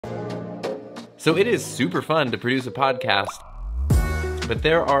So it is super fun to produce a podcast, but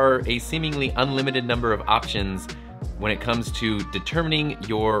there are a seemingly unlimited number of options when it comes to determining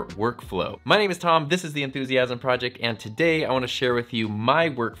your workflow. My name is Tom, this is The Enthusiasm Project, and today I want to share with you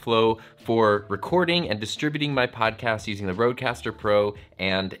my workflow for recording and distributing my podcast using the RODECaster Pro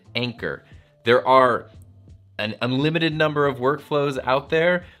and Anchor. There are an unlimited number of workflows out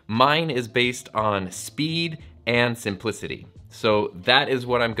there. Mine is based on speed and simplicity. So that is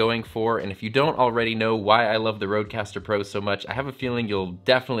what I'm going for, and if you don't already know why I love the RODECaster Pro so much, I have a feeling you'll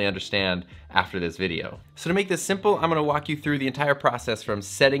definitely understand after this video. So to make this simple, I'm gonna walk you through the entire process from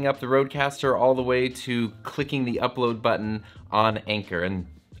setting up the RODECaster all the way to clicking the upload button on Anchor. And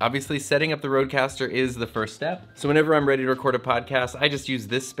obviously setting up the RODECaster is the first step. So whenever I'm ready to record a podcast, I just use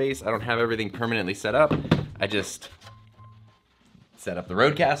this space. I don't have everything permanently set up. I just set up the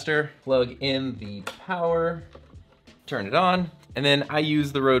RODECaster, plug in the power, turn it on, and then I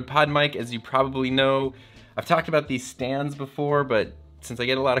use the Rode PodMic, as you probably know. I've talked about these stands before, but since I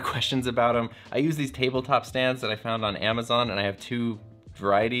get a lot of questions about them, I use these tabletop stands that I found on Amazon, and I have two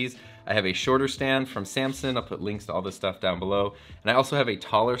varieties. I have a shorter stand from Samson. I'll put links to all this stuff down below. And I also have a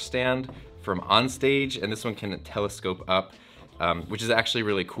taller stand from Onstage, and this one can telescope up, which is actually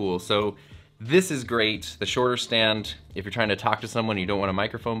really cool. So this is great, the shorter stand, if you're trying to talk to someone and you don't want a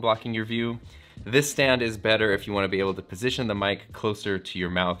microphone blocking your view. This stand is better if you want to be able to position the mic closer to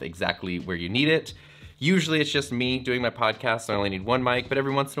your mouth, exactly where you need it. Usually it's just me doing my podcast, so I only need one mic, but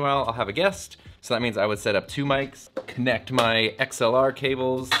every once in a while I'll have a guest. So that means I would set up two mics, connect my XLR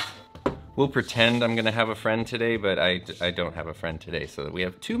cables. We'll pretend I'm gonna have a friend today, but I don't have a friend today, so we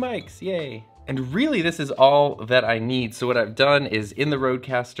have two mics, yay. And really this is all that I need. So what I've done is in the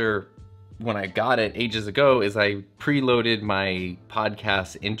RODECaster, when I got it ages ago, is I preloaded my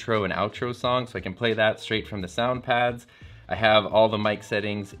podcast intro and outro song, so I can play that straight from the sound pads. I have all the mic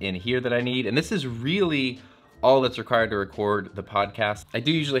settings in here that I need, and this is really all that's required to record the podcast. I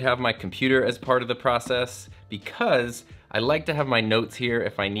do usually have my computer as part of the process because I like to have my notes here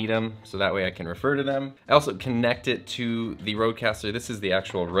if I need them, so that way I can refer to them. I also connect it to the RODECaster. This is the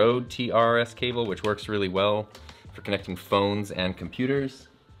actual Rode TRS cable, which works really well for connecting phones and computers.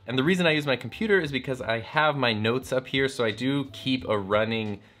 And the reason I use my computer is because I have my notes up here, so I do keep a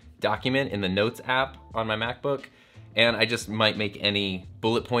running document in the Notes app on my MacBook, and I just might make any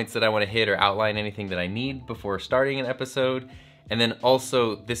bullet points that I want to hit or outline anything that I need before starting an episode. And then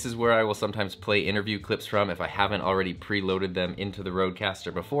also, this is where I will sometimes play interview clips from if I haven't already preloaded them into the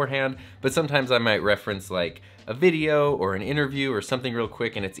RODECaster beforehand, but sometimes I might reference like a video or an interview or something real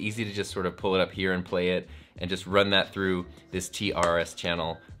quick, and it's easy to just sort of pull it up here and play it and just run that through this TRS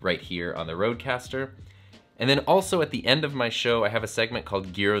channel right here on the RODECaster. And then also at the end of my show, I have a segment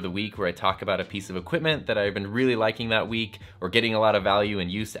called Gear of the Week where I talk about a piece of equipment that I've been really liking that week or getting a lot of value and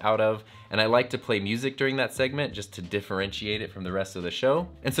use out of. And I like to play music during that segment just to differentiate it from the rest of the show.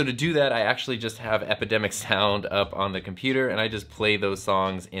 And so to do that, I actually just have Epidemic Sound up on the computer and I just play those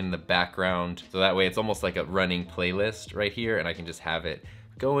songs in the background. So that way it's almost like a running playlist right here, and I can just have it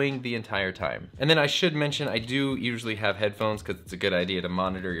going the entire time. And then I should mention, I do usually have headphones because it's a good idea to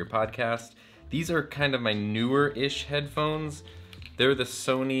monitor your podcast. These are kind of my newer-ish headphones. They're the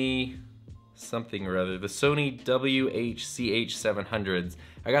Sony something or other, the Sony WH-CH700s.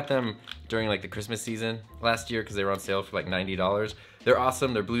 I got them during like the Christmas season last year because they were on sale for like $90. They're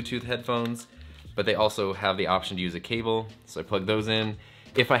awesome, they're Bluetooth headphones, but they also have the option to use a cable, so I plug those in.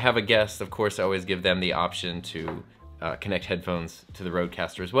 If I have a guest, of course, I always give them the option to connect headphones to the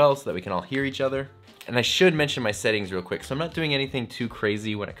RODECaster as well so that we can all hear each other. And I should mention my settings real quick. So I'm not doing anything too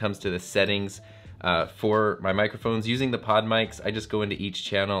crazy when it comes to the settings for my microphones. Using the PodMics, I just go into each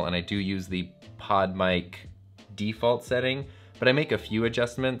channel and I do use the PodMic default setting, but I make a few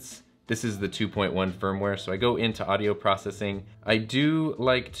adjustments. This is the 2.1 firmware, so I go into audio processing. I do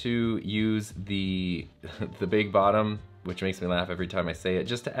like to use the big bottom, which makes me laugh every time I say it,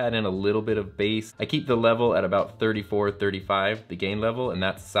 just to add in a little bit of bass. I keep the level at about 34, 35, the gain level, and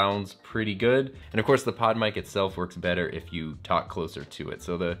that sounds pretty good. And of course the PodMic itself works better if you talk closer to it.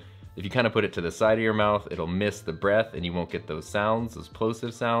 So if you kind of put it to the side of your mouth, it'll miss the breath and you won't get those sounds, those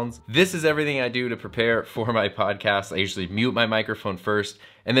plosive sounds. This is everything I do to prepare for my podcast. I usually mute my microphone first,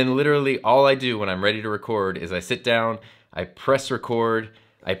 and then literally all I do when I'm ready to record is I sit down, I press record,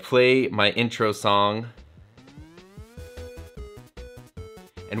 I play my intro song,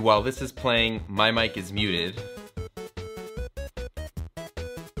 and while this is playing, my mic is muted.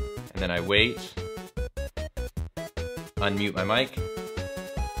 And then I wait, unmute my mic,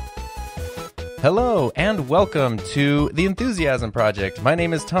 Hello and welcome to The Enthusiasm Project. My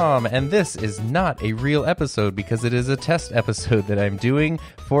name is Tom, and this is not a real episode because it is a test episode that I'm doing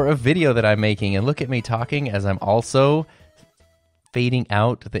for a video that I'm making. And look at me talking as I'm also fading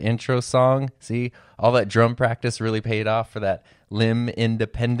out the intro song. See, all that drum practice really paid off for that limb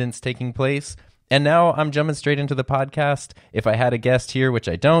independence taking place. And now I'm jumping straight into the podcast. If I had a guest here, which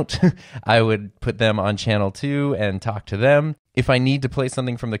I don't, I would put them on channel 2 and talk to them. If I need to play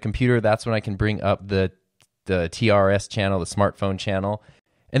something from the computer, that's when I can bring up the TRS channel, the smartphone channel.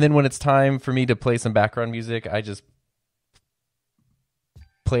 And then when it's time for me to play some background music, I just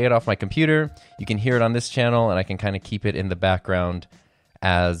play it off my computer. You can hear it on this channel, and I can kind of keep it in the background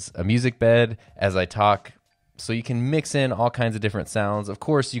as a music bed as I talk. So you can mix in all kinds of different sounds. Of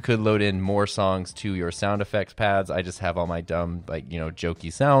course, you could load in more songs to your sound effects pads. I just have all my dumb,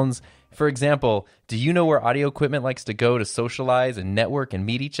 jokey sounds. For example, do you know where audio equipment likes to go to socialize and network and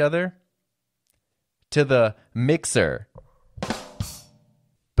meet each other? To the mixer.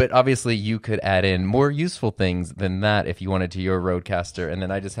 But obviously, you could add in more useful things than that if you wanted to your RODECaster. And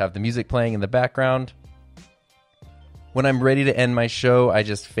then I just have the music playing in the background. When I'm ready to end my show, I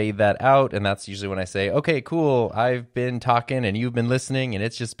just fade that out, and that's usually when I say, okay, cool, I've been talking and you've been listening, and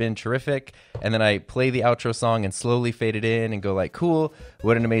it's just been terrific. And then I play the outro song and slowly fade it in and go like, cool,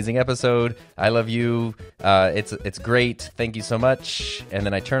 what an amazing episode. I love you. It's great. Thank you so much. And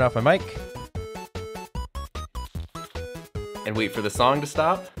then I turn off my mic and wait for the song to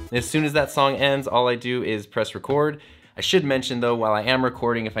stop. And as soon as that song ends, all I do is press record. I should mention, though, while I am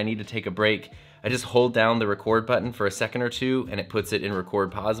recording, if I need to take a break, I just hold down the record button for a second or two and it puts it in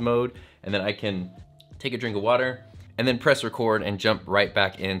record pause mode, and then I can take a drink of water and then press record and jump right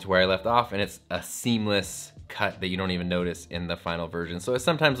back into where I left off, and it's a seamless cut that you don't even notice in the final version. So I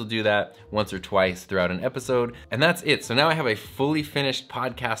sometimes will do that once or twice throughout an episode, and that's it. So now I have a fully finished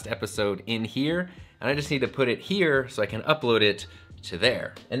podcast episode in here, and I just need to put it here so I can upload it to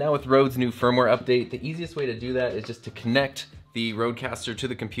there. And now with Rode's new firmware update, the easiest way to do that is just to connect the RODECaster to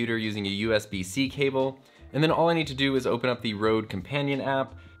the computer using a USB-C cable. And then all I need to do is open up the Rode Companion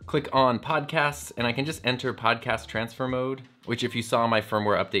app, click on Podcasts, and I can just enter podcast transfer mode, which if you saw my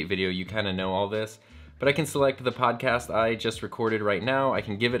firmware update video, you kind of know all this. But I can select the podcast I just recorded right now. I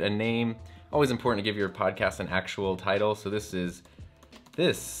can give it a name. Always important to give your podcast an actual title. So this is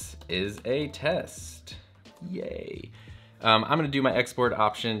a test. Yay. I'm gonna do my export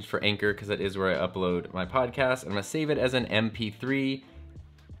option for Anchor because that is where I upload my podcast. I'm gonna save it as an MP3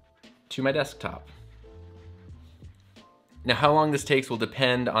 to my desktop. Now, how long this takes will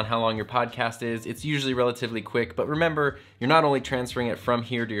depend on how long your podcast is. It's usually relatively quick, but remember, you're not only transferring it from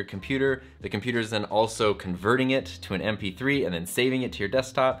here to your computer, the computer is then also converting it to an MP3 and then saving it to your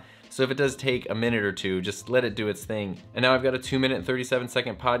desktop. So if it does take a minute or two, just let it do its thing. And now I've got a 2-minute and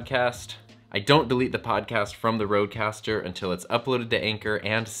 37-second podcast. I don't delete the podcast from the RODECaster until it's uploaded to Anchor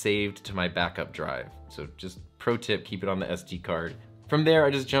and saved to my backup drive. So just pro tip, keep it on the SD card. From there, I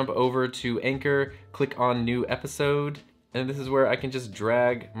just jump over to Anchor, click on New Episode, and this is where I can just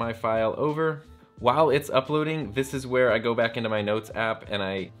drag my file over. While it's uploading, this is where I go back into my Notes app and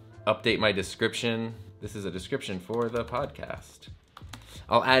I update my description. This is a description for the podcast.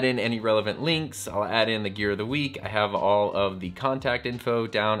 I'll add in any relevant links. I'll add in the gear of the week. I have all of the contact info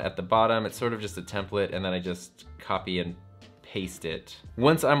down at the bottom. It's sort of just a template, and then I just copy and paste it.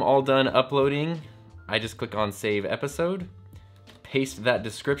 Once I'm all done uploading, I just click on Save Episode, paste that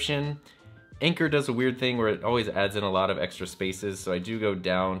description. Anchor does a weird thing where it always adds in a lot of extra spaces, so I do go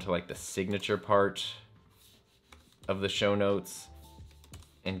down to like the signature part of the show notes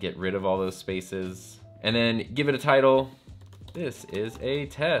and get rid of all those spaces. And then give it a title. This is a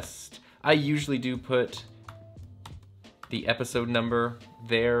test. I usually do put the episode number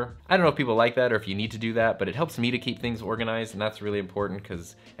there. I don't know if people like that or if you need to do that, but it helps me to keep things organized, and that's really important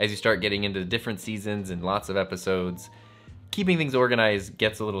because as you start getting into different seasons and lots of episodes, keeping things organized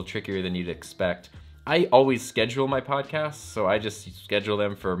gets a little trickier than you'd expect. I always schedule my podcasts, so I just schedule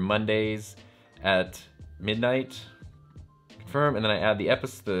them for Mondays at midnight. Confirm, and then I add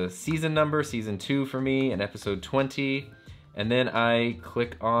the season number, season 2 for me, and episode 20. And then I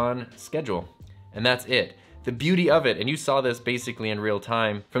click on schedule, and that's it. The beauty of it, and you saw this basically in real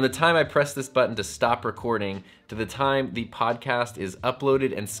time, from the time I press this button to stop recording to the time the podcast is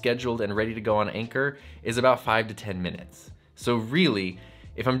uploaded and scheduled and ready to go on Anchor is about 5 to 10 minutes. So really,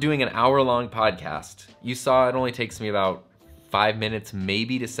 if I'm doing an hour-long podcast, you saw it only takes me about 5 minutes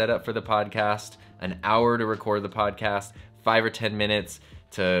maybe to set up for the podcast, an hour to record the podcast, 5 or 10 minutes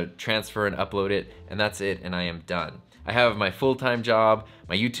to transfer and upload it, and that's it, and I am done. I have my full-time job,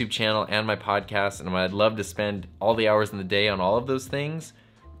 my YouTube channel, and my podcast, and I'd love to spend all the hours in the day on all of those things.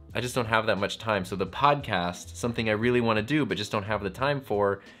 I just don't have that much time. So the podcast, something I really want to do but just don't have the time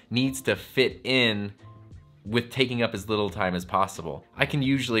for, needs to fit in with taking up as little time as possible. I can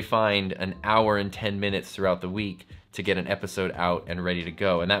usually find an hour and 10 minutes throughout the week to get an episode out and ready to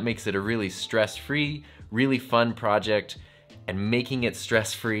go. And that makes it a really stress-free, really fun project. And making it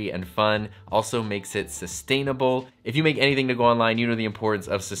stress-free and fun also makes it sustainable. If you make anything to go online, you know the importance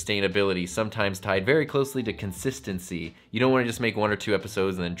of sustainability, sometimes tied very closely to consistency. You don't want to just make 1 or 2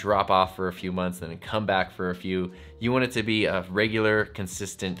 episodes and then drop off for a few months and then come back for a few. You want it to be a regular,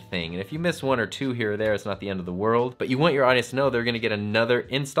 consistent thing. And if you miss 1 or 2 here or there, it's not the end of the world. But you want your audience to know they're going to get another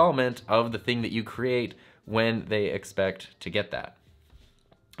installment of the thing that you create when they expect to get that.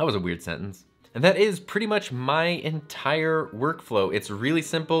 That was a weird sentence. And that is pretty much my entire workflow. It's really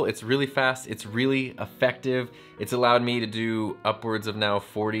simple, it's really fast, it's really effective. It's allowed me to do upwards of now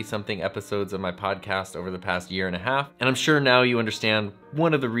 40 something episodes of my podcast over the past year and a half. And I'm sure now you understand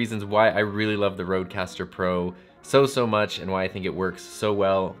one of the reasons why I really love the RODECaster Pro so much and why I think it works so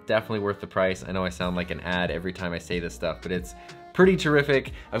well. Definitely worth the price. I know I sound like an ad every time I say this stuff, but it's pretty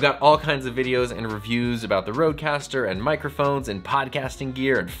terrific. I've got all kinds of videos and reviews about the RODECaster and microphones and podcasting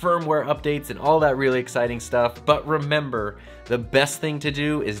gear and firmware updates and all that really exciting stuff. But remember, the best thing to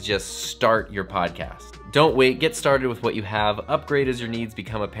do is just start your podcast. Don't wait, get started with what you have, upgrade as your needs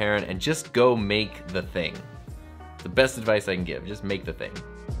become apparent, and just go make the thing. The best advice I can give, just make the thing.